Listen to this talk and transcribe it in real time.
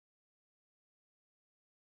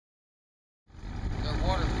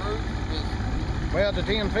Well, to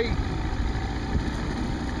 10 feet.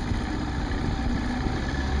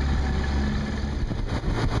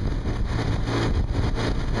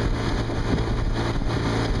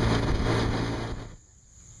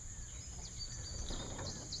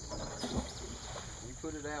 You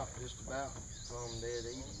put it out just about from dead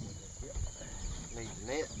even. Yep. Need the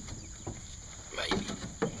net. Maybe.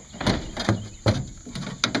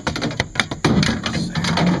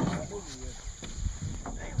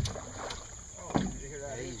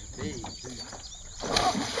 He's big too.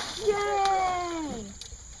 Yay!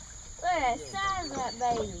 Look at the size of that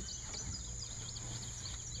baby.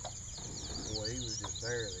 Boy, he was just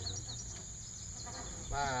barely.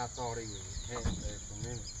 I thought he was a cat there for a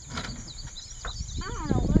minute. I don't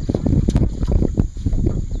know what.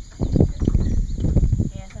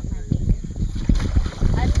 Yeah, something like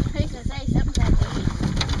that. I was fixing to say something like that.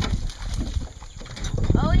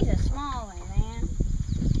 Oh, he's a small one, man.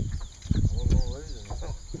 I wasn't gonna lose him.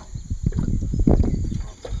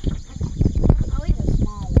 Oh, he's a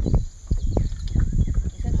small one.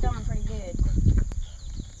 He's hooked on pretty good.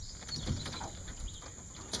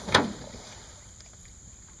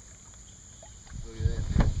 Look at that.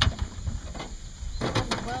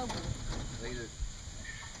 That's a bubble. Either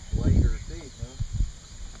weight or fish, huh?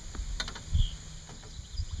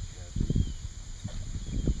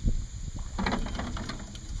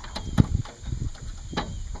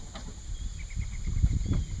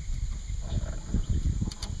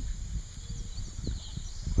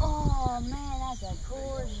 Oh man, that's a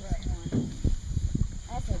gorgeous one.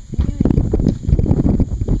 That's a beauty.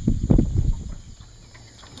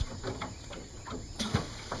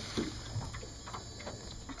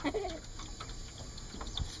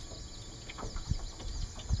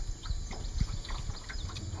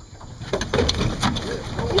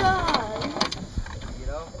 God, Get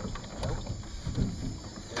off?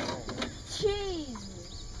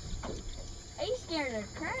 Jesus. He scared the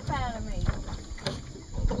crap out of me.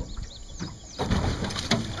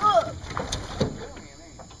 Ugh.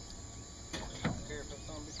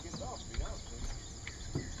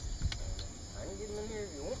 I can get him in here if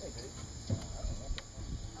you want me to.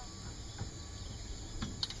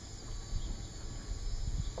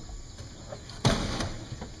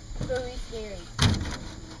 Ooh, he's scary.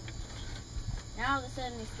 Now all of a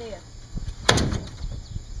sudden he's still.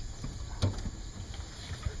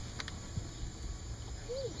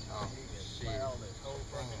 Oh, shit.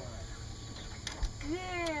 Good.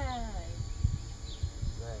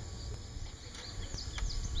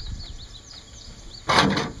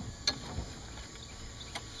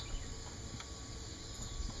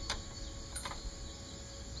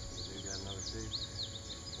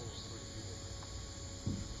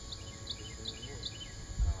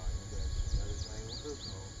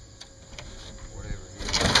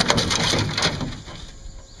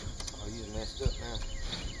 Up now.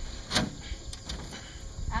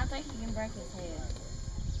 I don't think he can break his head.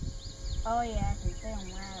 Oh yeah, I can see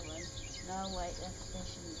him rattling. No, wait, that's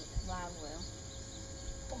fishing live well.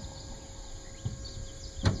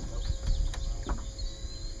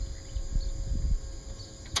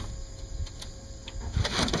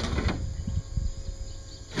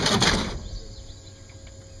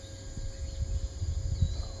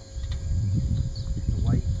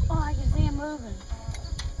 Oh, I can see him moving.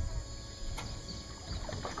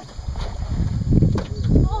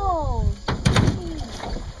 Oh, geez.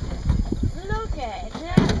 Look at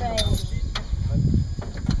that baby.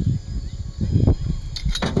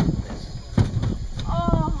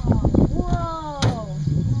 Oh, whoa.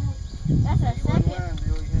 That's a second.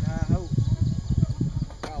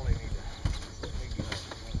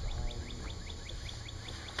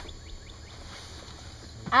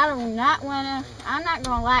 I do not want to, I'm not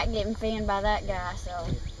going to like getting finned by that guy, so.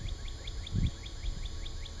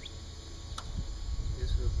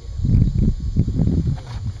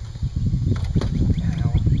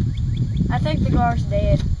 I think the gar's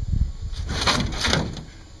dead.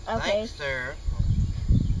 Okay. Thanks, sir.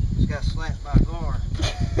 Just got slapped by a gar.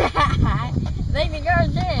 I think the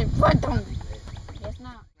gar's dead. What the? Guess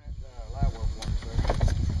not. Live well one, sir.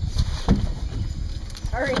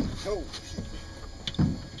 Hurry. Go.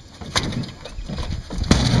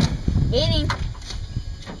 Hit him.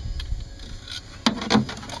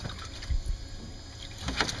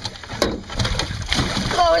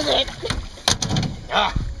 Close it.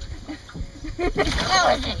 Ah!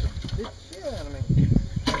 Close it. Shit out of me.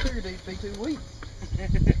 I figured they'd be too weak.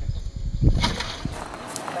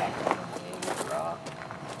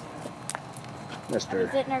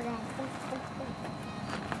 Mr. Sitting there going.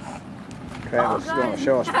 Travis is going to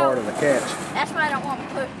show us part of the catch. That's why I don't want to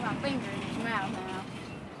put my finger in his mouth now.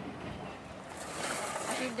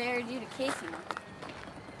 have dared you to kiss him.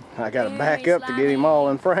 I got to back up to get him all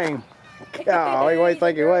in frame. Golly, what do you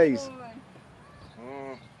think he weighs?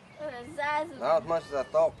 Not as much as I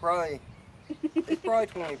thought, probably. He's probably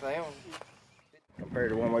 20 pounds. Compared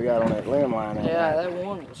to one we got on that limb line. Yeah, that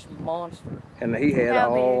one was a monster. And he had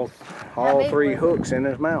all 3 hooks in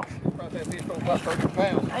his mouth. Probably that fish probably about 30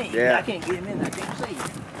 pounds. Hey, Yeah. I can't get him in there, I can't see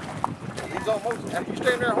him. He's almost, after you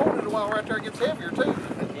stand there holding it a while right there, it gets heavier too.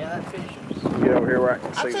 Yeah, that fish was, Get over here where I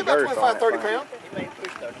can see I'd say the about girth 25, on 30 that thing. pounds. he may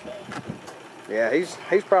push 30 pounds. Yeah,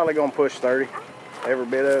 he's probably gonna push 30, every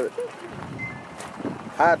bit of it.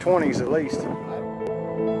 High 20s at least.